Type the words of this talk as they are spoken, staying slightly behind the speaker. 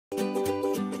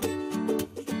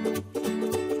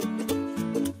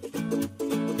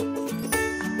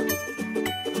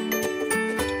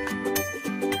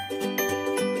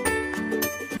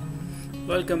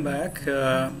Welcome back.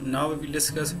 Now we will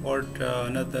discuss about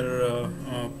another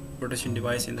protection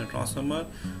device in the transformer,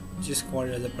 which is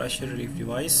called as a pressure relief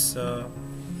device.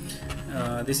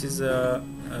 This is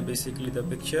basically the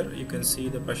picture. You can see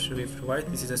the pressure relief device.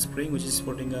 This is a spring which is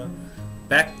putting a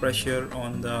back pressure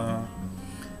on the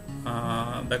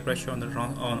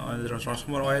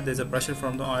transformer oil. There is a pressure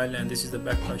from the oil, and this is the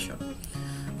back pressure.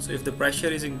 So if the pressure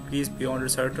is increased beyond a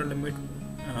certain limit,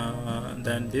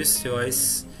 then this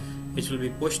device, it will be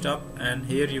pushed up, and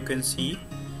here you can see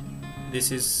this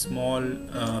is small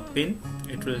pin.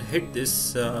 It will hit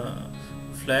this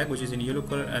flag which is in yellow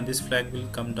color, and this flag will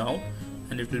come down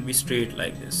and it will be straight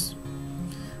like this.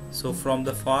 So from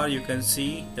the far you can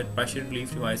see that pressure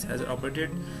relief device has operated.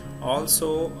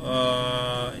 Also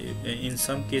in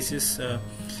some cases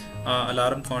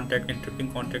alarm contact and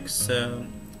tripping contacts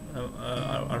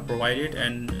are provided,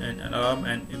 and an alarm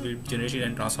and it will be generated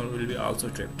and transformer will be also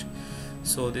tripped.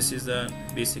 So this is the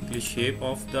basically shape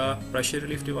of the pressure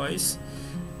relief device.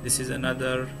 This is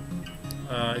another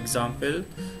example.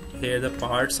 Here the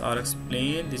parts are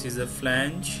explained. This is a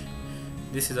flange.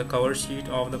 This is a cover sheet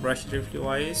of the pressure relief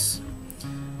device.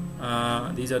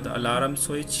 These are the alarm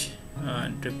switch,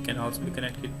 and trip can also be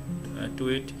connected to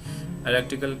it.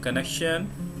 Electrical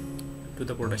connection to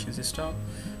the protection system.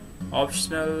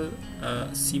 Optional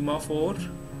semaphore.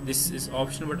 This is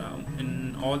optional, but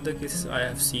in all the cases I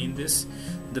have seen this.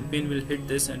 The pin will hit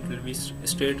this and it will be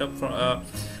straight up from,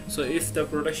 so if the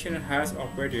protection has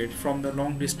operated from the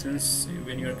long distance,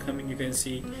 when you are coming, you can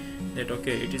see that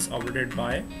okay, it is operated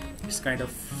by this kind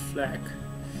of flag.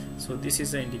 So this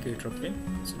is the indicator pin.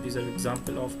 So these are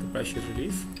example of the pressure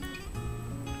relief.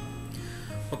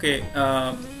 Okay,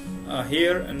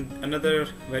 here another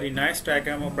very nice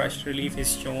diagram of pressure relief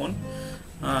is shown.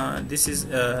 This is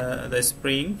the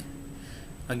spring.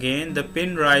 Again, the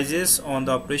pin rises on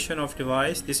the operation of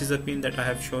device. This is the pin that I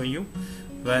have shown you.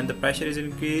 When the pressure is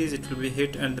increased, it will be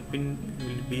hit and the pin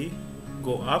will be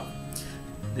go up.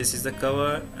 This is the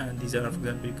cover, and these are, for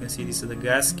example, you can see this is the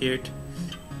gasket,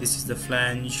 this is the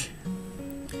flange,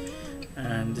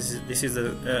 and this is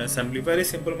the assembly. Very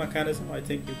simple mechanism. I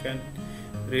think you can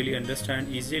really understand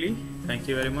easily. Thank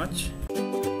you very much.